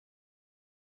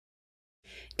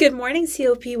Good morning,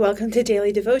 COP. Welcome to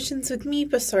Daily Devotions with me,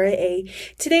 Basora A.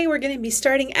 Today we're going to be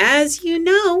starting, as you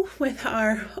know, with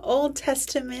our Old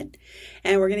Testament,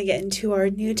 and we're going to get into our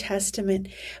New Testament.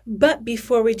 But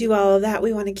before we do all of that,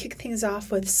 we want to kick things off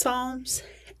with Psalms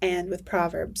and with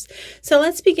Proverbs. So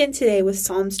let's begin today with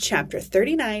Psalms chapter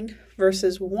 39,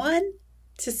 verses 1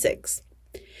 to 6.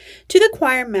 To the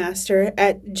choir master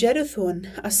at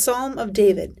Jeduthun, a psalm of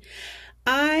David.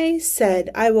 I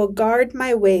said, I will guard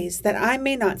my ways, that I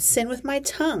may not sin with my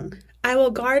tongue. I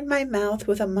will guard my mouth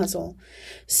with a muzzle,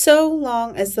 so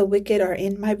long as the wicked are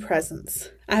in my presence.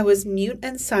 I was mute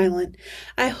and silent.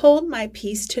 I hold my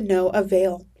peace to no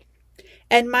avail.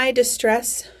 And my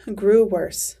distress grew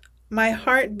worse. My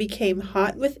heart became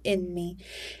hot within me,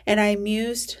 and I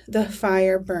mused, the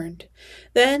fire burned.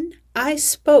 Then I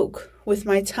spoke with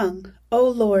my tongue, O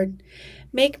Lord,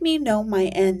 make me know my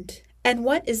end. And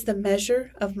what is the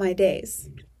measure of my days?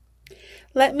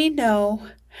 Let me know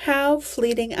how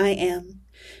fleeting I am.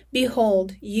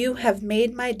 Behold, you have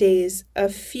made my days a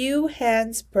few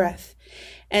hands' breadth,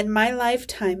 and my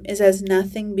lifetime is as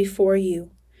nothing before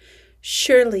you.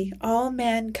 Surely all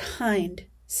mankind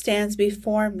stands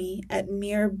before me at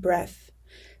mere breath.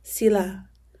 Selah.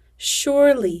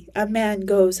 Surely a man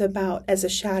goes about as a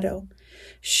shadow.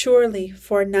 Surely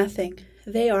for nothing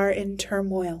they are in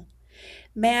turmoil.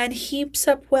 Man heaps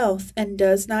up wealth and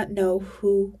does not know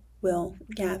who will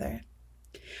gather.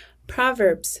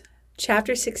 Proverbs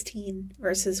chapter 16,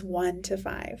 verses 1 to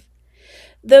 5.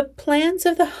 The plans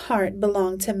of the heart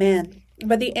belong to man,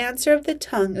 but the answer of the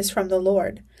tongue is from the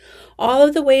Lord. All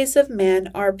of the ways of man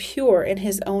are pure in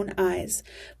his own eyes,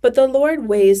 but the Lord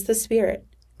weighs the spirit.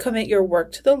 Commit your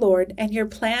work to the Lord, and your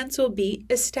plans will be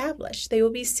established. They will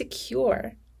be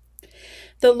secure.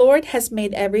 The Lord has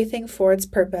made everything for its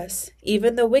purpose,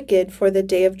 even the wicked for the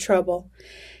day of trouble.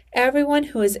 Everyone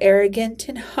who is arrogant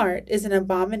in heart is an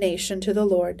abomination to the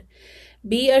Lord.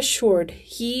 Be assured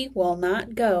he will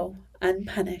not go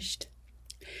unpunished.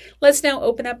 Let's now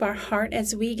open up our heart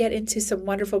as we get into some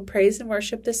wonderful praise and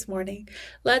worship this morning.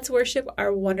 Let's worship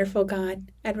our wonderful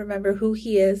God and remember who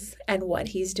he is and what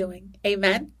he's doing.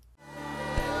 Amen.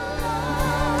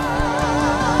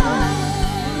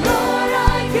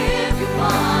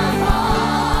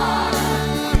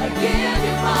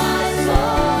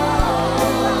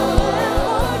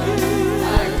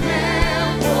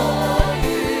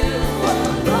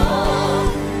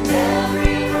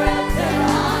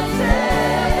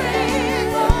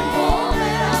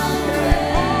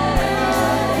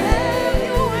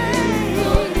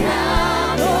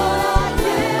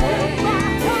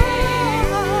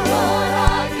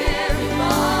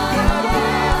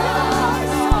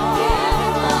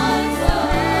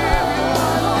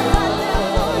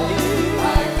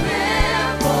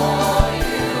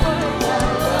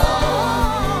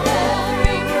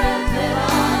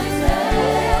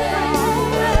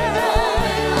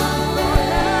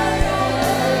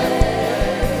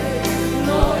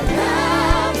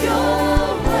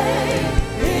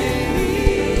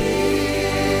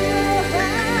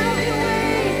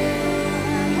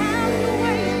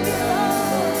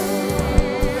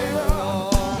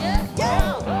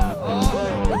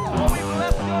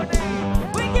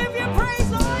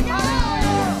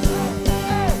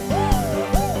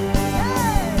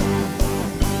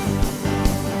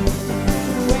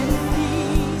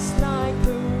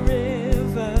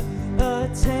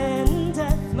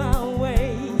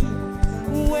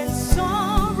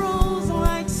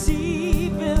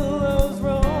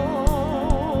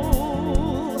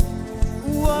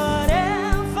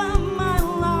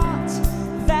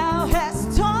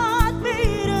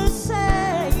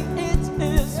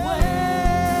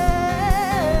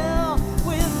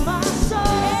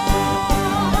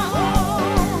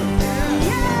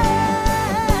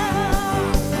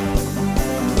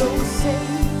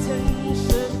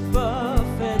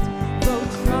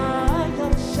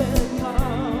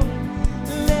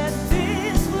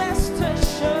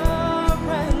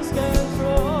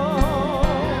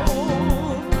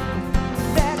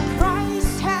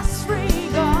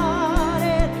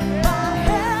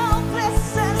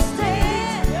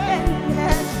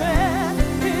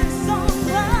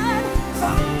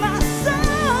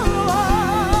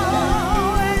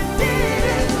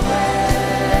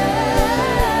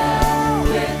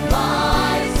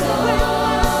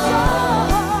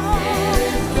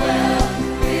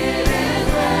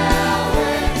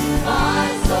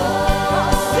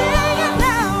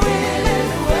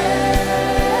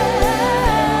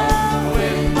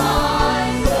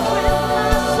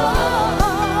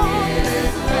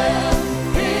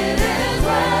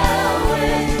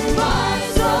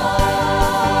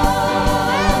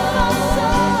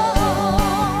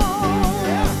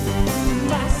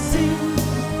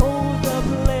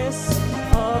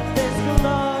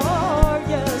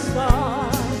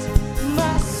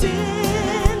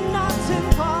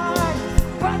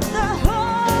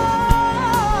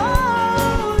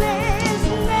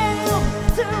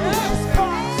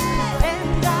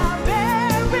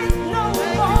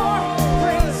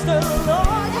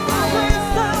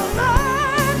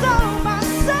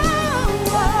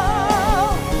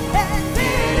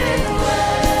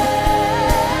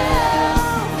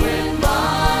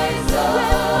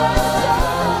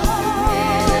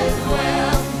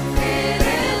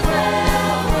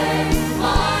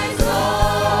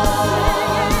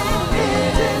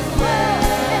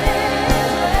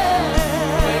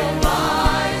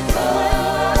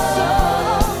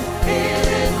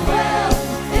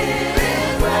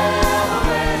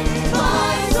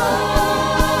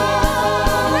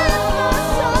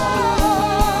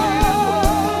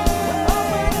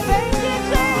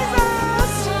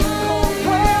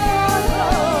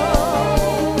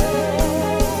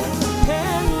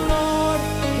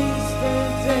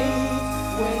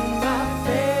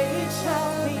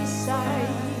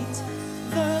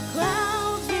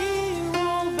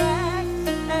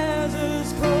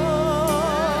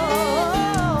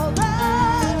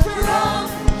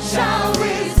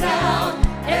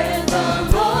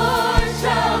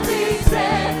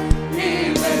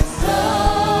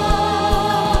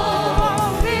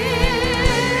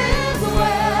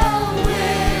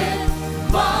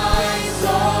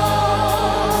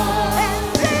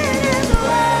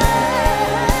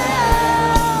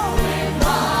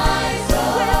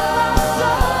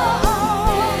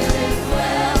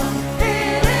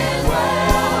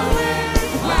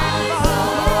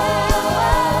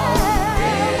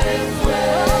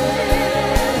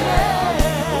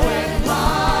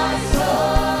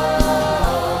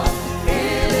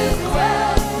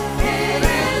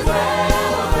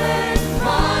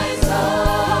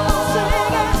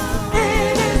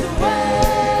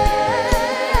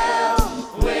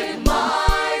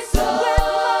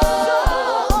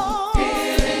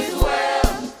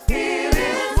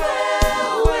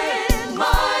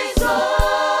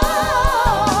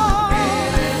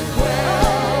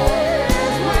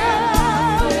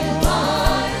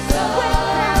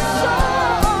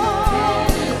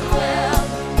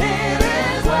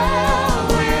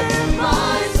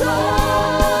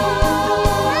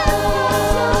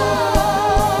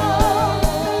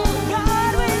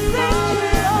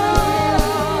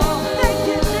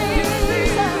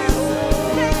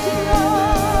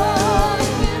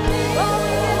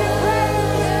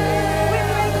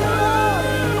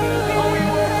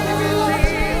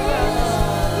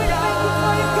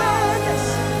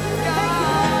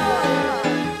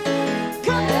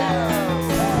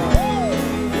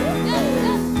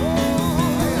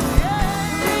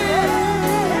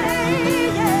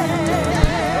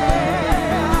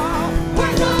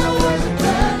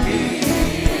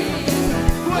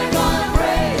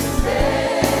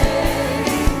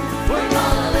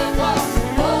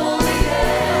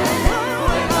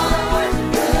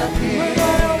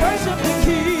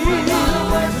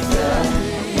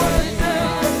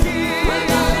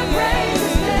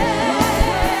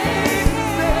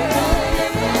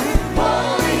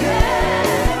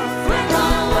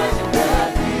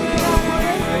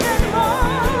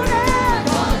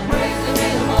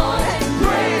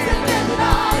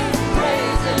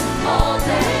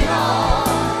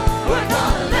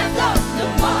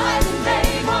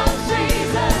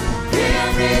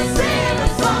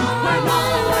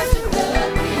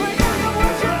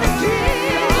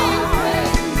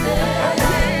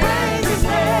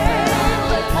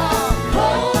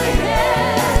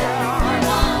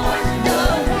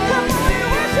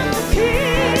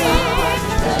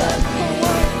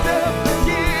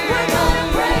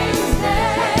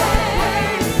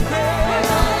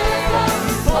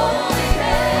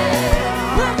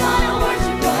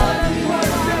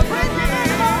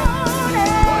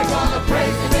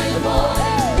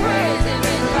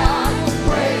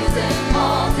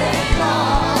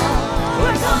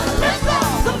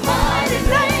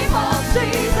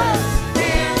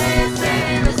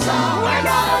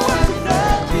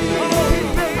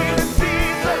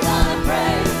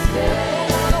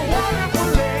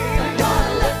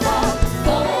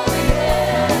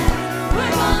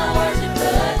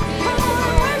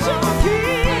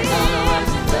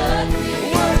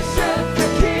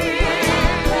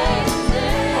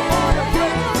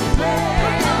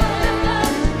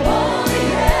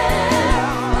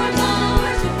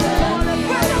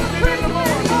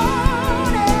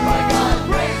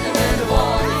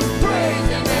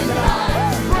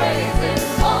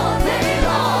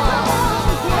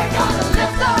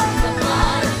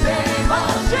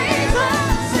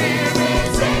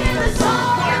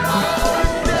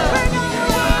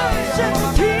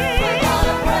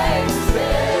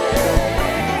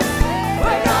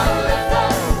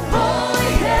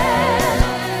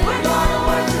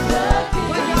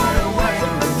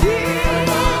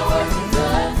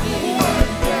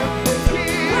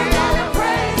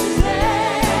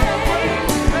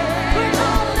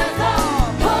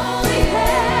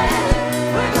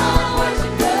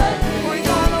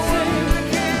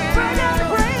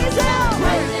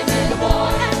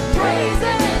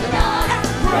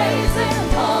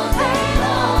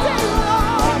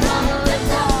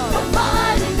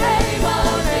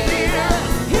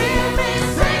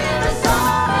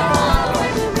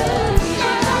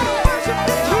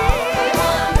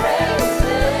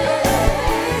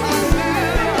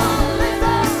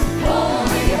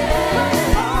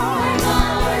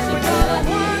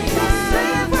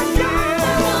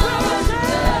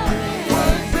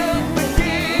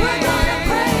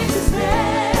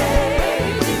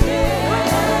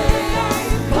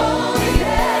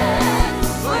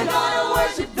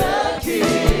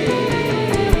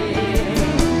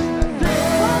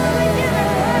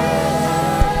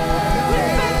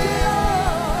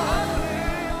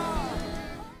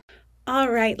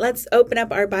 let's open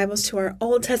up our Bibles to our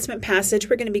Old Testament passage.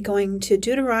 We're going to be going to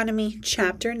Deuteronomy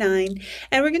chapter 9,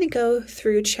 and we're going to go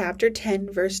through chapter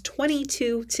 10, verse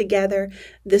 22 together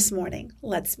this morning.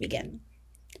 Let's begin.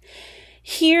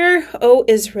 Hear, O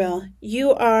Israel,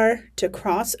 you are to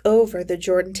cross over the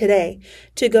Jordan today,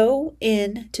 to go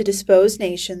in to dispose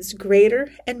nations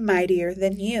greater and mightier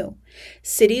than you,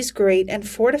 cities great and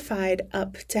fortified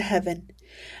up to heaven,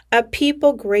 a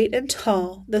people great and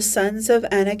tall, the sons of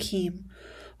Anakim,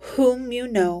 whom you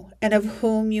know and of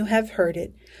whom you have heard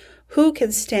it. Who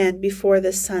can stand before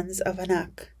the sons of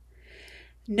Anak?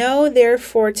 Know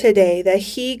therefore today that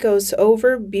he goes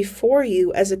over before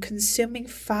you as a consuming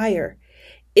fire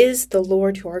is the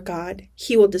Lord your God.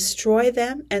 He will destroy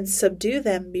them and subdue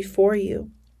them before you.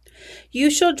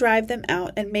 You shall drive them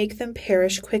out and make them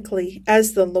perish quickly,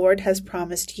 as the Lord has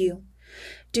promised you.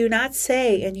 Do not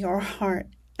say in your heart,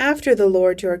 after the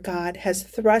Lord your God has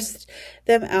thrust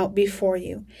them out before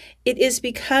you, it is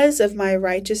because of my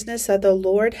righteousness that the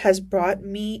Lord has brought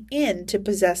me in to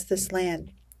possess this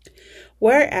land.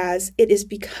 Whereas it is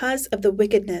because of the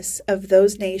wickedness of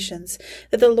those nations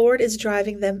that the Lord is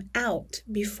driving them out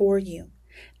before you.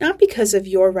 Not because of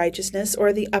your righteousness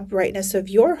or the uprightness of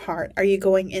your heart are you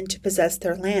going in to possess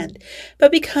their land,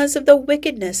 but because of the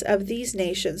wickedness of these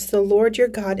nations the Lord your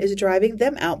God is driving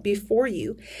them out before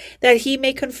you, that he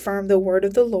may confirm the word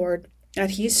of the Lord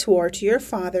that he swore to your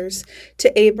fathers,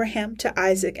 to Abraham, to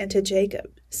Isaac, and to Jacob,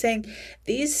 saying,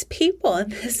 these people in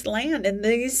this land, in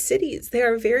these cities, they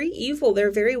are very evil,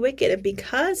 they're very wicked, and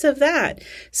because of that,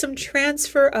 some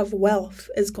transfer of wealth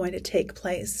is going to take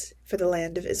place for the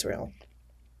land of Israel.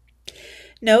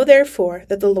 Know therefore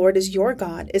that the Lord is your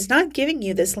God, is not giving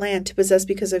you this land to possess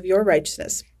because of your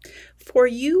righteousness, for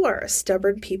you are a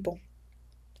stubborn people.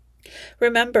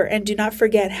 Remember and do not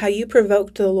forget how you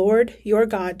provoked the Lord your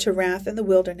God to wrath in the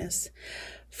wilderness.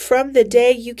 From the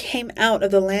day you came out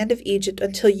of the land of Egypt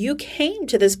until you came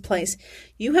to this place,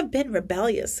 you have been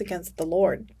rebellious against the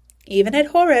Lord. Even at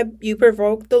Horeb you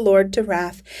provoked the Lord to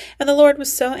wrath, and the Lord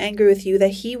was so angry with you that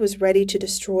he was ready to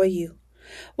destroy you.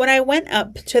 When I went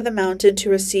up to the mountain to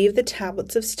receive the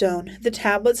tablets of stone, the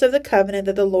tablets of the covenant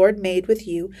that the Lord made with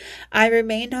you, I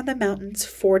remained on the mountains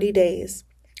 40 days.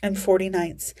 And 40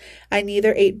 nights. I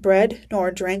neither ate bread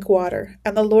nor drank water.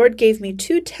 And the Lord gave me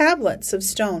 2 tablets of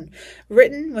stone,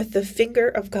 written with the finger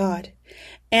of God.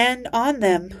 And on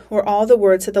them were all the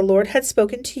words that the Lord had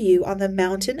spoken to you on the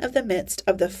mountain of the midst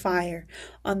of the fire,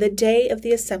 on the day of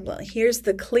the assembly. Here's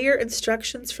the clear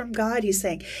instructions from God. He's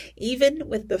saying, even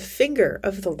with the finger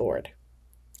of the Lord.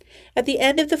 At the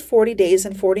end of the 40 days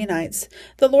and 40 nights,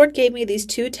 the Lord gave me these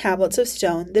 2 tablets of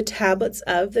stone, the tablets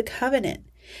of the covenant.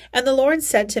 And the Lord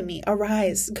said to me,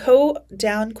 arise, go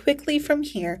down quickly from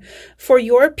here, for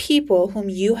your people whom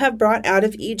you have brought out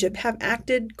of Egypt have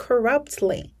acted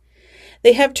corruptly.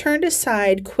 They have turned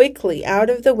aside quickly out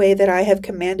of the way that I have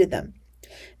commanded them.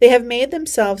 They have made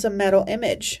themselves a metal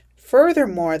image.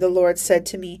 Furthermore, the Lord said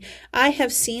to me, I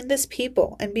have seen this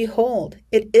people, and behold,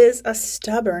 it is a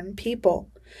stubborn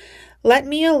people. Let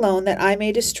me alone that I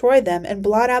may destroy them and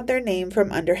blot out their name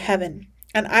from under heaven.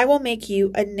 And I will make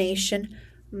you a nation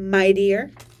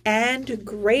mightier and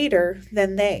greater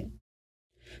than they.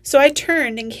 So I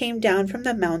turned and came down from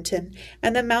the mountain,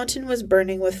 and the mountain was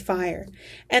burning with fire,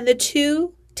 and the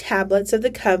 2 tablets of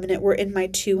the covenant were in my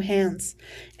 2 hands.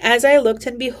 As I looked,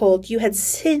 and behold, you had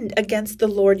sinned against the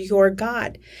Lord your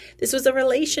God. This was a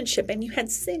relationship, and you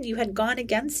had sinned, you had gone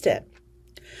against it.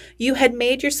 You had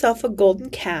made yourself a golden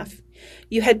calf.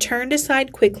 You had turned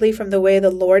aside quickly from the way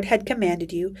the Lord had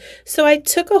commanded you. So I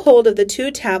took a hold of the 2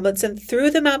 tablets and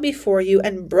threw them out before you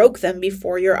and broke them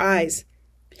before your eyes.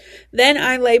 Then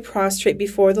I lay prostrate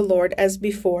before the Lord as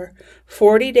before.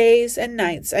 40 days and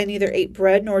nights I neither ate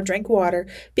bread nor drank water,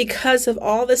 because of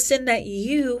all the sin that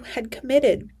you had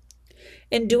committed,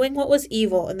 in doing what was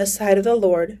evil in the sight of the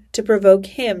Lord, to provoke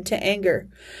him to anger.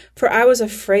 For I was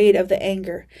afraid of the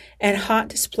anger and hot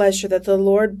displeasure that the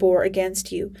Lord bore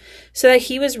against you, so that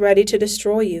he was ready to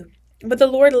destroy you. But the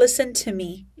Lord listened to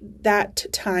me that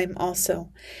time also.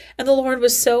 And the Lord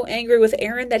was so angry with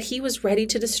Aaron that he was ready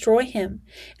to destroy him.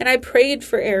 And I prayed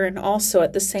for Aaron also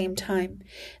at the same time.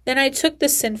 Then I took the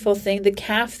sinful thing, the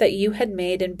calf that you had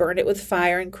made, and burned it with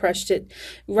fire and crushed it,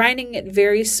 grinding it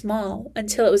very small,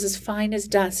 until it was as fine as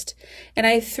dust. And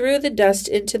I threw the dust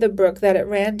into the brook that it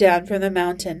ran down from the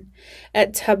mountain.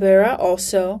 At Taberah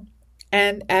also,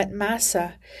 and at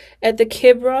Massa, at the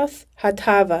Kibroth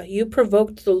Hatava, you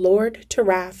provoked the Lord to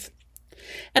wrath.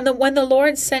 And when the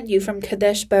Lord sent you from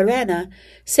Kadesh Barnea,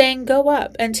 saying, Go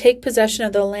up and take possession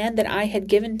of the land that I had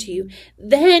given to you,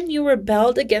 then you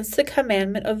rebelled against the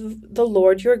commandment of the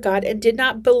Lord your God and did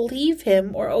not believe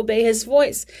him or obey his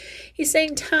voice. He's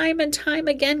saying time and time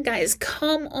again, guys,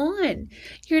 come on.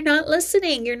 You're not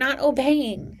listening. You're not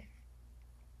obeying.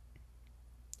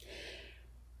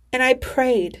 And I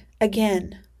prayed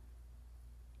again,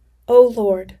 O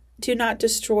Lord, do not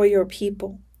destroy your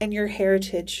people and your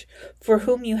heritage, for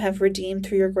whom you have redeemed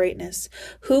through your greatness,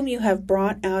 whom you have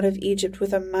brought out of Egypt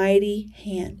with a mighty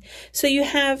hand. So you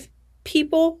have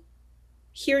people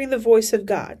hearing the voice of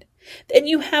God. Then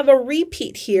you have a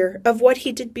repeat here of what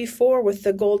he did before with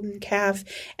the golden calf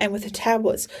and with the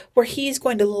tablets, where he's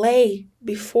going to lay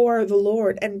before the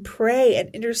Lord and pray and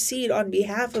intercede on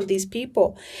behalf of these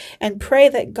people and pray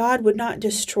that God would not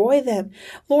destroy them.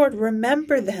 Lord,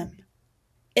 remember them.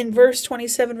 In verse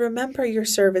 27, remember your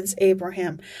servants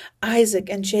Abraham, Isaac,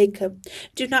 and Jacob.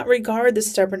 Do not regard the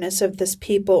stubbornness of this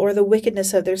people or the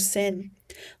wickedness of their sin,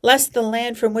 lest the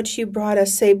land from which you brought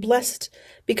us say, Blessed,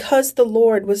 because the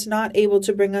Lord was not able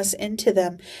to bring us into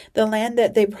them, the land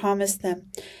that they promised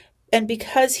them. And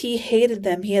because he hated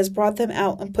them, he has brought them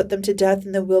out and put them to death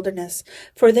in the wilderness.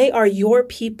 For they are your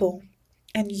people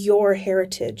and your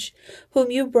heritage, whom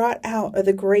you brought out of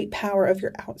the great power of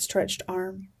your outstretched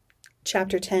arm.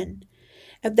 Chapter 10.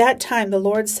 At that time the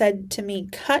Lord said to me,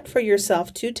 Cut for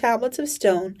yourself 2 tablets of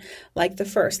stone like the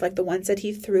first, like the ones that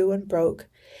he threw and broke,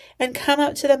 and come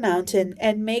up to the mountain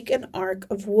and make an ark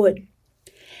of wood.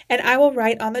 And I will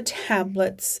write on the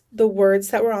tablets the words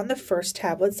that were on the first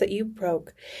tablets that you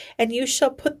broke, and you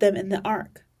shall put them in the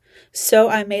ark. So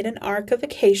I made an ark of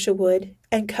acacia wood,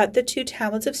 and cut the 2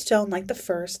 tablets of stone like the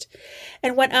first,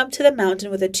 and went up to the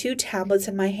mountain with the 2 tablets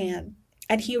in my hand.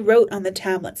 And he wrote on the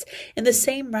tablets, in the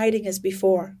same writing as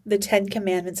before, the 10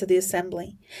 commandments of the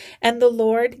assembly. And the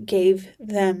Lord gave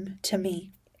them to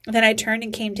me. Then I turned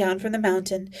and came down from the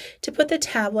mountain to put the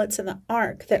tablets in the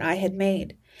ark that I had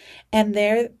made. And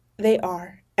there they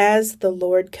are, as the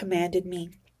Lord commanded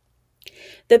me.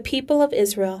 The people of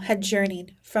Israel had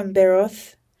journeyed from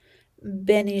Beroth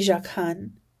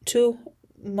Beni-Jaakan to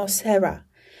Moserah.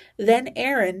 Then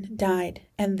Aaron died,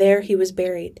 and there he was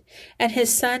buried, and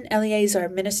his son Eleazar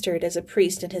ministered as a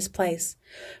priest in his place.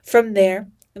 From there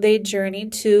they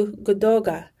journeyed to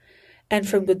Gudgodah, and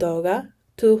from Gudgodah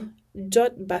to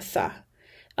Jotbathah,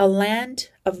 a land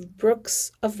of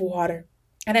brooks of water.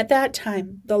 And at that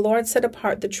time the Lord set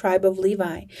apart the tribe of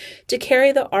Levi to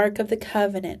carry the ark of the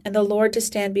covenant, and the Lord to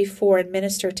stand before and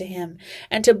minister to him,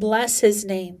 and to bless his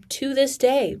name to this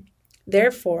day.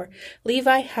 Therefore,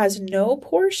 Levi has no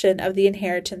portion of the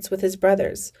inheritance with his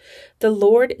brothers. The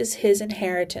Lord is his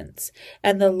inheritance,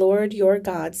 and the Lord your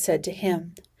God said to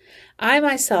him, I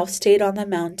myself stayed on the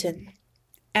mountain,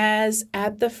 as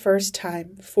at the first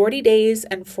time, 40 days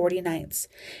and 40 nights,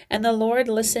 and the Lord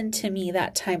listened to me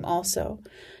that time also.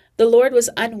 The Lord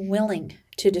was unwilling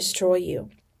to destroy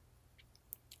you.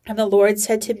 And the Lord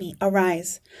said to me,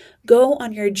 Arise, go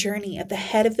on your journey at the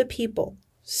head of the people,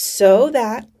 so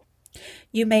that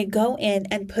you may go in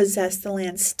and possess the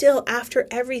land. Still, after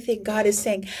everything, God is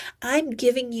saying, I'm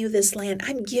giving you this land.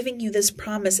 I'm giving you this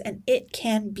promise, and it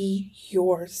can be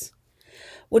yours,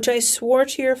 which I swore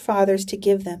to your fathers to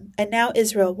give them. And now,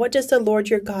 Israel, what does the Lord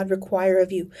your God require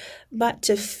of you but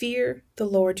to fear the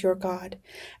Lord your God,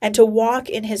 and to walk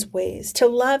in his ways, to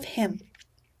love him,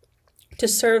 to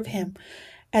serve him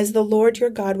as the Lord your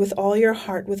God with all your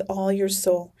heart, with all your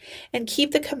soul, and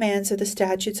keep the commands of the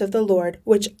statutes of the Lord,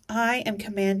 which I am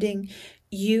commanding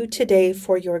you today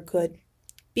for your good.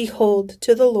 Behold,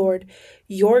 to the Lord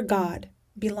your God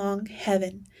belong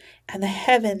heaven and the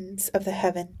heavens of the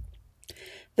heaven,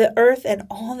 the earth and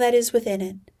all that is within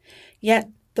it.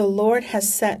 Yet the Lord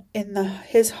has set in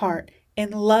his heart in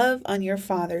love on your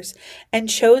fathers, and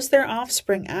chose their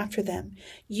offspring after them,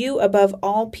 you above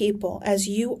all people, as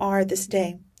you are this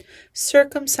day.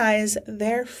 Circumcise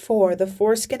therefore the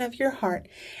foreskin of your heart,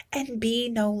 and be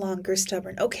no longer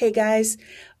stubborn. Okay, guys,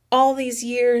 all these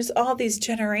years, all these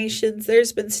generations,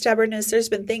 there's been stubbornness, there's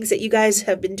been things that you guys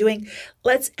have been doing.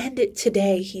 Let's end it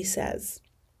today, he says.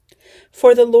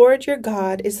 For the Lord your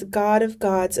God is the God of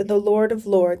gods and the Lord of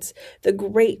lords, the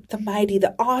great, the mighty,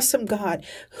 the awesome God,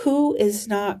 who is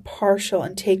not partial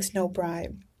and takes no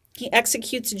bribe. He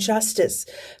executes justice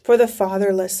for the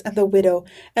fatherless and the widow,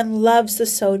 and loves the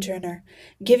sojourner,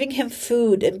 giving him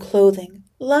food and clothing.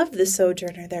 Love the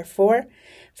sojourner, therefore,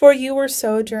 for you were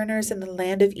sojourners in the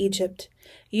land of Egypt.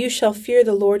 You shall fear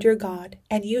the Lord your God,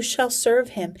 and you shall serve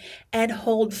him, and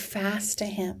hold fast to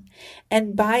him,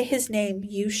 and by his name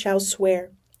you shall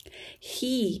swear.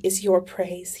 He is your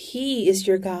praise. He is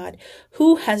your God,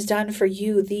 who has done for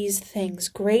you these things,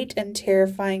 great and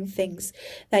terrifying things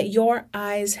that your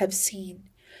eyes have seen.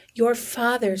 Your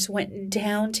fathers went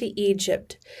down to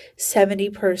Egypt, 70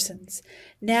 persons.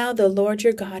 Now the Lord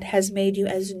your God has made you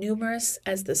as numerous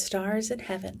as the stars in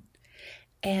heaven.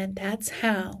 And that's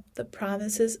how the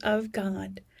promises of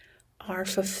God are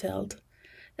fulfilled.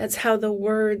 That's how the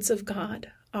words of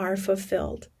God are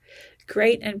fulfilled.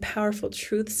 Great and powerful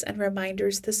truths and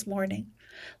reminders this morning.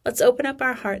 Let's open up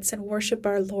our hearts and worship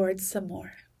our Lord some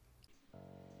more.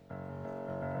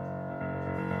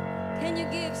 Can you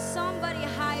give somebody a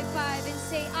high five and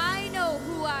say, I know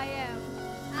who I am?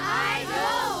 I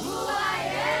know who I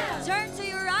am. Turn to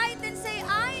your right and say,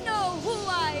 I know who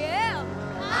I am.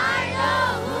 I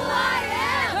know who I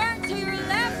am. Turn to your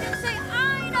left and say,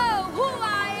 I know who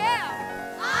I am.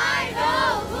 I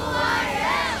know who I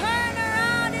am. Turn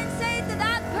around and say to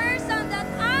that person that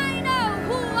I know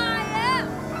who I am.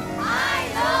 I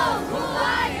know who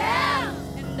I am.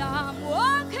 And I'm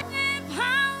walking in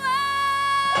power.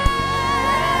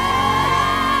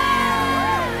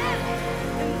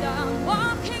 And I'm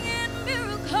walking in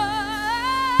miracles.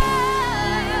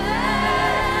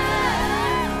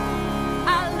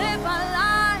 I live a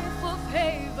life of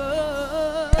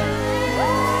favor.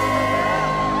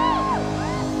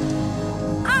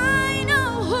 I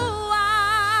know who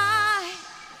I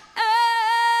am.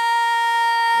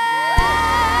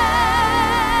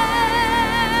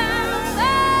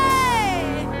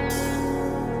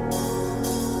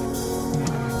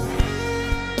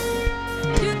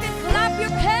 You can clap your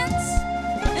hands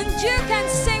and you can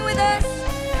sing with us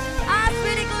as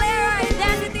we declare our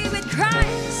identity with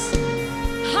Christ.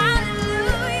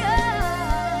 Hallelujah.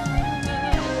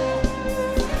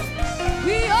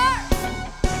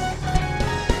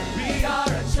 We are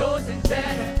a chosen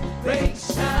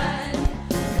generation,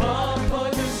 born for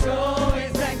to show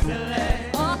His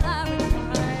excellence. all I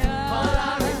All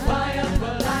I require. require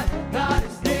for life, God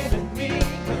has given me,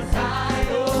 'cause I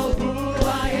know who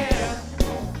I am.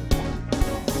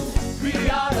 We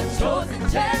are a chosen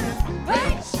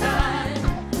generation,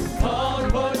 born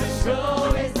for to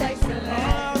show His excellence.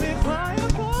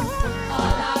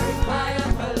 All I require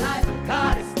for life,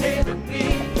 God has given me,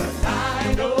 'cause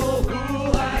I know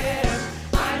who I am.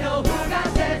 I know who God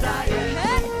says I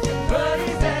am. Where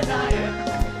He says I am.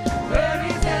 Where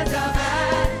He says I'm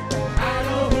at. I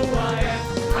know who I am.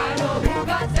 I know who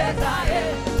God says I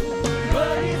am.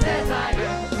 Where He says I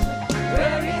am.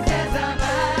 Where He says I'm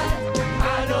at.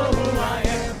 I know who I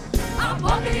am. I'm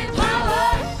walking in power.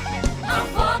 I'm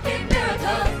walking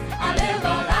miracles. I live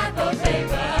a life of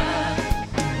favor.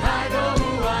 I know who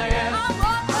I am. I'm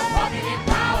walking in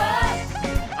power.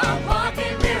 I'm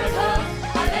walking miracles.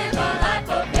 I live a life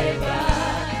of favor.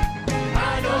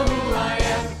 I know who I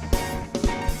am.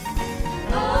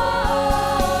 Oh,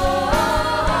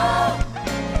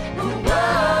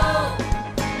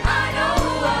 I know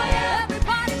who I am.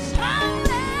 Everybody's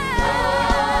shouting.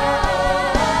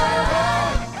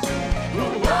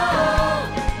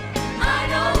 I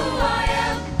know who I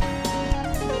am.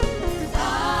 I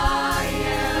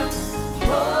am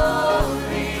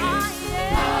holy.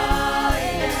 I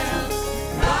am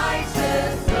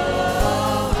righteous.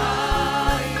 Oh,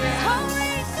 I am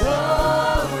Holy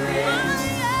glory.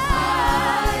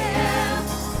 I am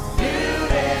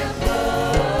beautiful.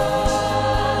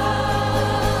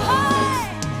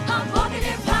 I'm walking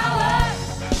in power.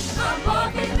 I'm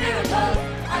walking miracles.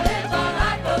 I live a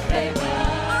life of favor.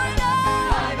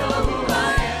 I know who I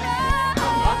am.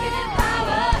 I'm walking in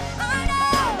power.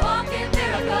 I'm walking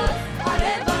miracles. I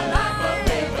live a life of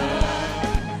favor.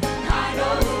 I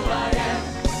know who I am.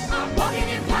 I'm walking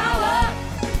in power.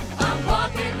 I'm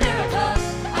walking miracles.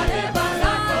 I live a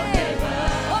life of favor.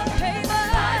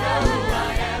 I know who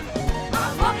I am.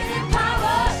 I'm walking in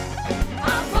power.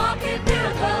 I'm walking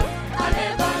miracles. I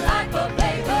live a life of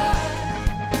favor.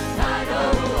 I know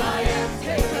who I am.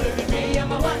 Take a look at me,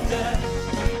 I'm a wonder.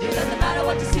 It doesn't matter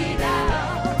what you see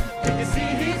now. Can you see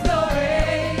His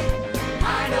glory?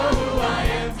 I know who I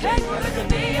am. Take a look at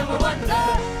me, I'm a wonder.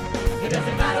 It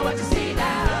doesn't matter what you see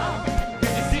now.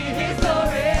 Can you see His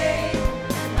glory?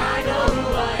 I know who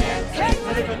I am. Take a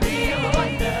look at me, I'm a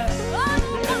wonder.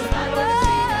 It doesn't matter what you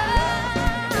see now.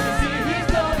 Can you see His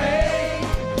glory?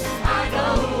 I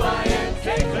know who I am.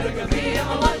 Take a look at me, I'm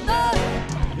a wonder.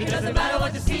 It doesn't matter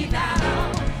what you see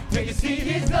now. Can you see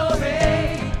His glory?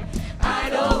 I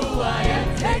know who I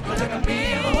am. Take a look at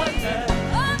me, I'm a wonder.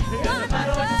 It doesn't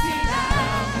matter what you see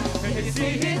now. Can you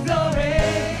see His glory?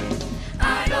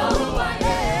 I know who I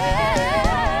am.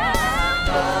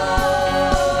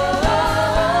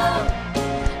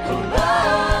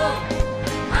 Oh,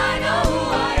 I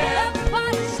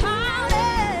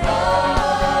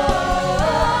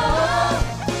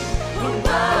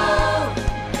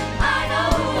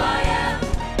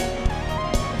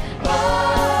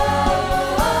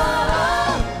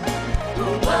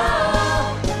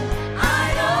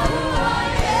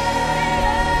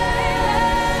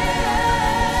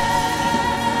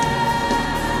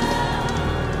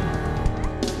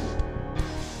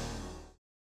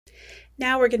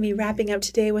we're going to be wrapping up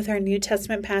today with our New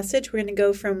Testament passage. We're going to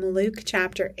go from Luke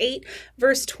chapter 8,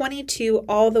 verse 22,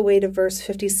 all the way to verse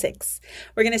 56.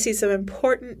 We're going to see some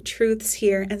important truths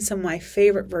here and some of my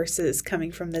favorite verses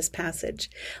coming from this passage.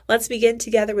 Let's begin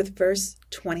together with verse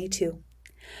 22.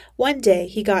 One day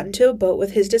he got into a boat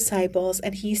with his disciples,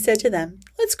 and he said to them,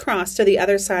 "Let's cross to the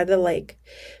other side of the lake."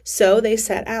 So they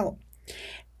set out.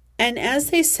 And as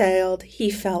they sailed,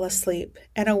 he fell asleep,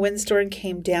 and a windstorm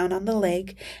came down on the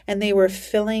lake, and they were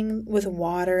filling with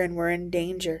water and were in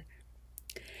danger.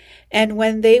 And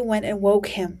when they went and woke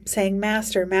him, saying,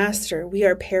 "Master, Master, we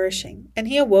are perishing." And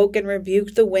he awoke and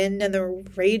rebuked the wind and the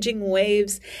raging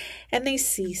waves, and they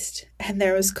ceased, and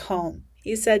there was calm.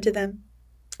 He said to them,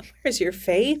 "Where's your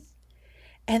faith?"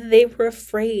 And they were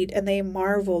afraid, and they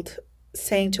marveled,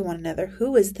 saying to one another,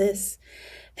 "Who is this,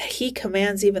 that he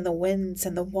commands even the winds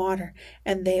and the water,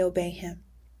 and they obey him?"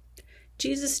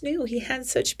 Jesus knew he had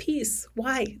such peace.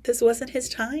 Why? This wasn't his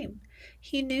time.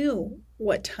 He knew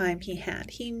what time he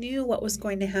had. He knew what was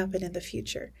going to happen in the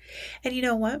future. And you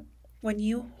know what? When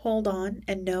you hold on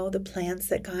and know the plans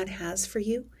that God has for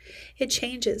you, it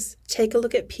changes. Take a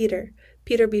look at Peter.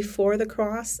 Peter before the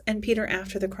cross and Peter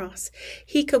after the cross.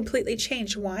 He completely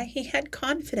changed. Why? He had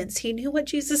confidence. He knew what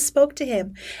Jesus spoke to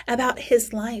him about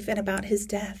his life and about his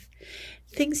death.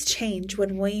 Things change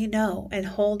when we know and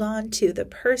hold on to the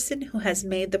person who has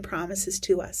made the promises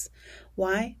to us.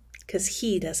 Why? Because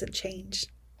he doesn't change.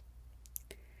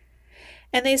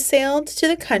 And they sailed to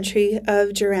the country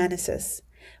of Gerasenes,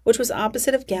 which was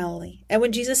opposite of Galilee. And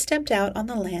when Jesus stepped out on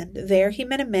the land, there he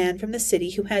met a man from the city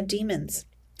who had demons.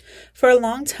 For a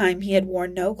long time he had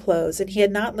worn no clothes, and he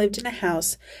had not lived in a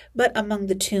house, but among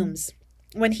the tombs.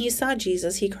 When he saw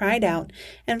Jesus, he cried out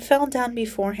and fell down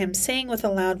before him, saying with a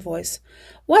loud voice,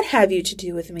 "What have you to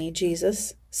do with me,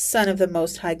 Jesus, Son of the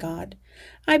Most High God?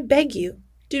 I beg you,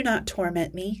 do not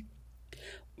torment me."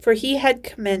 For he had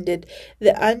commanded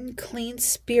the unclean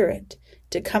spirit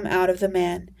to come out of the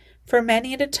man. For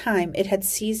many at a time it had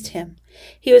seized him.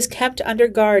 He was kept under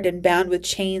guard and bound with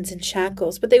chains and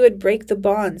shackles, but they would break the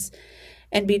bonds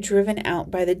and be driven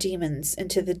out by the demons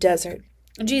into the desert.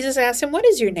 Jesus asked him, "What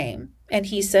is your name?" And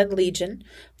he said, "Legion,"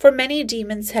 for many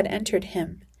demons had entered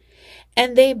him.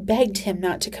 And they begged him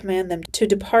not to command them to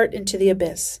depart into the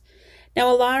abyss.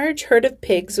 Now a large herd of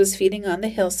pigs was feeding on the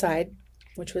hillside,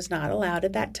 which was not allowed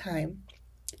at that time.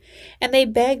 And they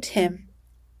begged him,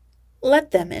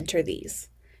 "Let them enter these."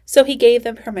 So he gave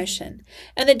them permission.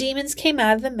 And the demons came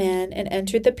out of the man and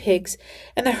entered the pigs,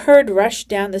 and the herd rushed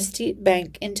down the steep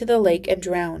bank into the lake and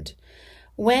drowned.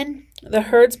 When the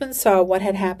herdsmen saw what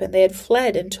had happened, they had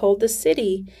fled and told the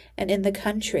city and in the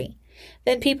country.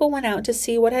 Then people went out to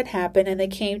see what had happened, and they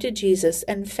came to Jesus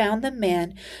and found the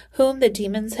man whom the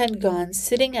demons had gone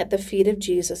sitting at the feet of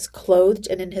Jesus, clothed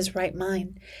and in his right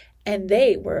mind. And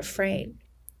they were afraid.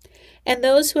 And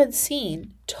those who had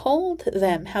seen told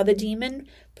them how the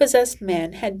demon-possessed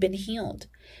man had been healed.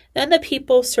 Then the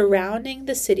people surrounding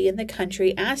the city and the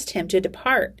country asked him to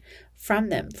depart from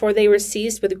them, for they were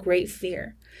seized with great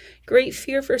fear. Great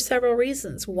fear for several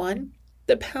reasons. One,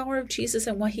 the power of Jesus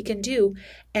and what he can do.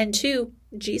 And two,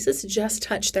 Jesus just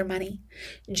touched their money.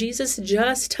 Jesus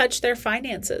just touched their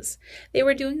finances. They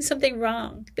were doing something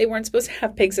wrong. They weren't supposed to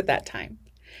have pigs at that time.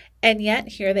 And yet,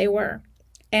 here they were.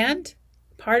 And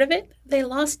part of it, they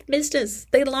lost business.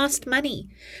 They lost money.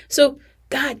 So,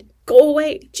 God, go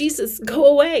away. Jesus, go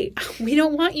away. We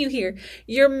don't want you here.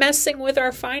 You're messing with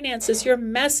our finances. You're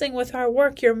messing with our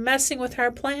work. You're messing with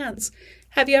our plans.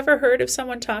 Have you ever heard of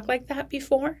someone talk like that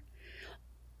before?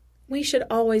 We should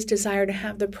always desire to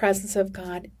have the presence of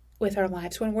God with our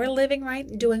lives. When we're living right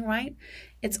and doing right,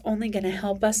 it's only going to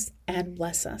help us and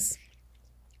bless us.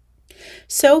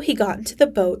 So he got into the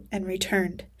boat and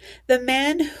returned. The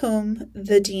man whom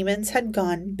the demons had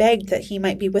gone begged that he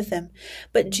might be with them,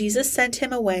 but Jesus sent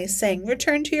him away, saying,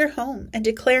 "Return to your home and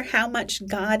declare how much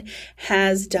God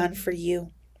has done for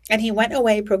you." And he went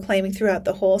away proclaiming throughout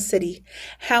the whole city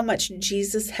how much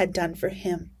Jesus had done for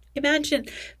him. Imagine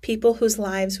people whose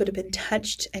lives would have been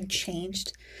touched and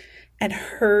changed and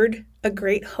heard a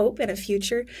great hope and a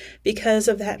future because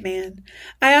of that man.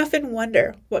 I often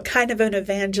wonder what kind of an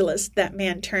evangelist that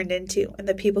man turned into and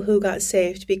the people who got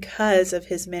saved because of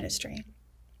his ministry.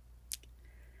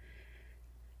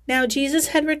 Now Jesus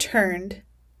had returned.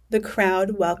 The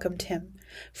crowd welcomed him,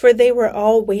 for they were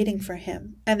all waiting for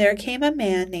him. And there came a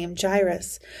man named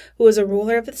Jairus, who was a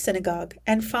ruler of the synagogue,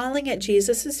 and falling at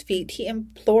Jesus' feet, he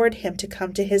implored him to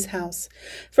come to his house,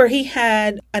 for he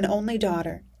had an only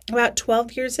daughter, about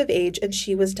 12 years of age, and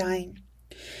she was dying.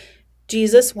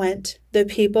 Jesus went, the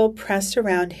people pressed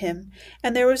around him,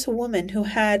 and there was a woman who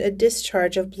had a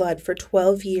discharge of blood for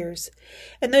 12 years.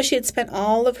 And though she had spent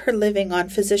all of her living on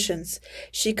physicians,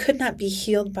 she could not be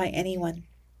healed by anyone.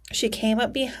 She came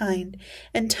up behind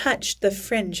and touched the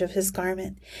fringe of his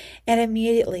garment, and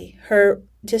immediately her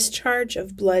discharge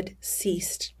of blood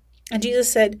ceased. And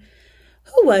Jesus said,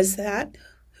 "Who was that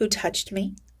who touched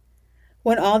me?"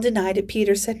 When all denied it,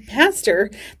 Peter said, "Master,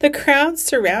 the crowds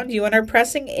surround you and are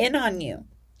pressing in on you."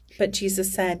 But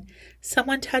Jesus said,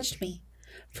 "Someone touched me,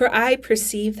 for I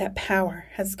perceive that power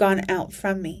has gone out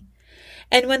from me."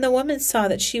 And when the woman saw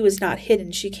that she was not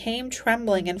hidden, she came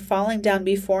trembling and falling down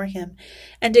before him,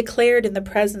 and declared in the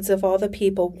presence of all the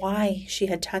people why she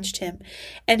had touched him,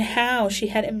 and how she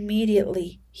had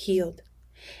immediately healed.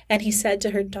 And he said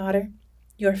to her, "Daughter,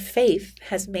 your faith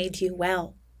has made you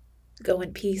well. Go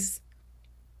in peace."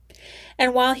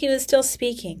 And while he was still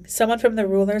speaking, someone from the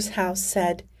ruler's house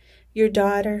said, "Your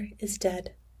daughter is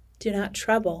dead. Do not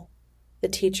trouble the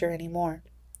teacher any more."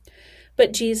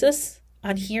 But Jesus,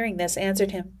 on hearing this,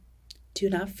 answered him, "Do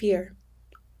not fear,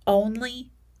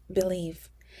 only believe,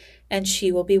 and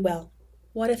she will be well."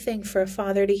 What a thing for a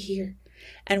father to hear,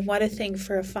 and what a thing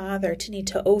for a father to need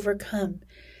to overcome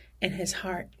in his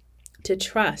heart, to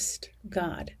trust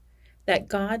God, that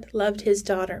God loved his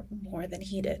daughter more than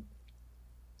he did.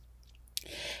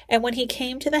 And when he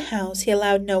came to the house, he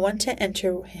allowed no one to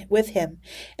enter with him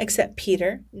except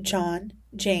Peter, John,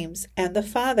 James, and the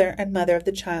father and mother of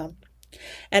the child.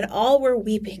 And all were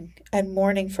weeping and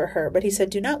mourning for her. But he said,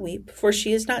 "Do not weep, for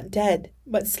she is not dead,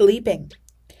 but sleeping."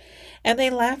 And they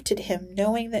laughed at him,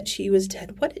 knowing that she was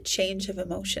dead. What a change of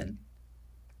emotion.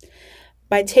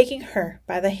 By taking her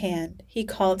by the hand, he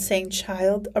called, saying,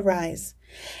 "Child, arise."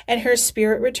 And her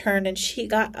spirit returned, and she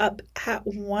got up at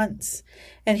once.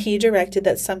 And he directed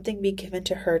that something be given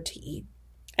to her to eat.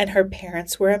 And her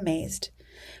parents were amazed.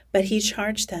 But he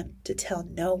charged them to tell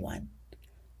no one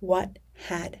what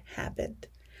had happened.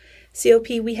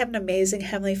 COP, we have an amazing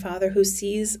Heavenly Father who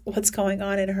sees what's going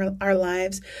on in our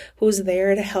lives, who's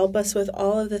there to help us with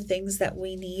all of the things that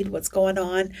we need, what's going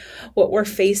on, what we're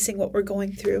facing, what we're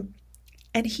going through.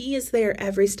 And he is there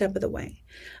every step of the way.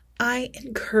 I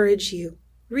encourage you,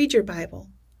 read your Bible,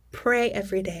 pray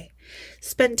every day,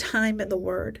 spend time in the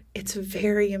Word. It's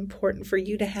very important for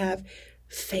you to have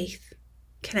faith,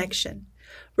 connection,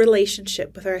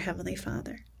 relationship with our Heavenly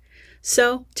Father.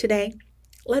 So today,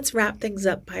 let's wrap things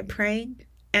up by praying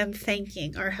and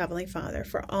thanking our Heavenly Father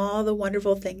for all the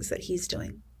wonderful things that He's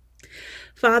doing.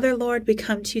 Father, Lord, we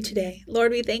come to you today.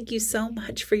 Lord, we thank you so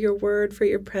much for your word, for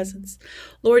your presence.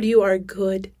 Lord, you are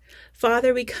good.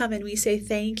 Father, we come and we say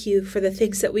thank you for the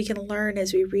things that we can learn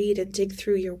as we read and dig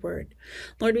through your word.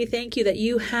 Lord, we thank you that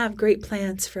you have great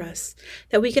plans for us,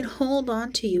 that we can hold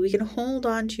on to you, we can hold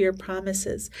on to your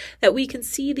promises, that we can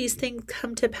see these things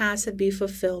come to pass and be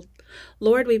fulfilled.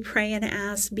 Lord, we pray and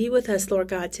ask, be with us, Lord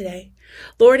God, today.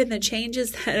 Lord, in the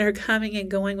changes that are coming and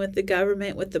going with the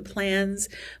government, with the plans,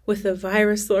 with the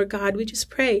virus, Lord God, we just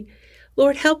pray,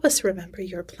 Lord, help us remember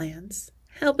your plans.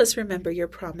 Help us remember your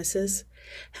promises.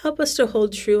 Help us to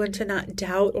hold true and to not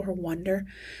doubt or wonder.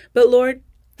 But Lord,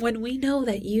 when we know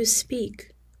that you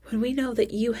speak, when we know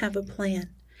that you have a plan,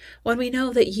 when we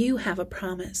know that you have a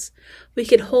promise, we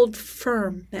can hold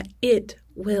firm that it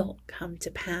will come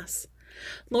to pass.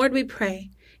 Lord, we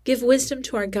pray, give wisdom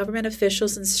to our government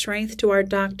officials and strength to our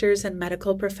doctors and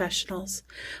medical professionals.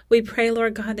 We pray,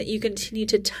 Lord God, that you continue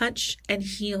to touch and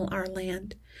heal our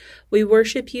land. We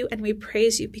worship you and we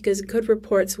praise you because good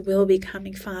reports will be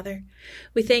coming, Father.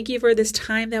 We thank you for this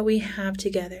time that we have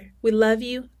together. We love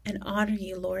you and honor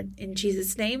you, Lord. In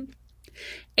Jesus' name,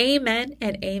 amen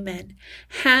and amen.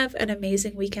 Have an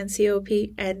amazing weekend, COP,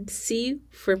 and see you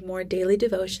for more daily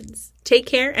devotions. Take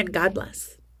care and God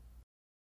bless.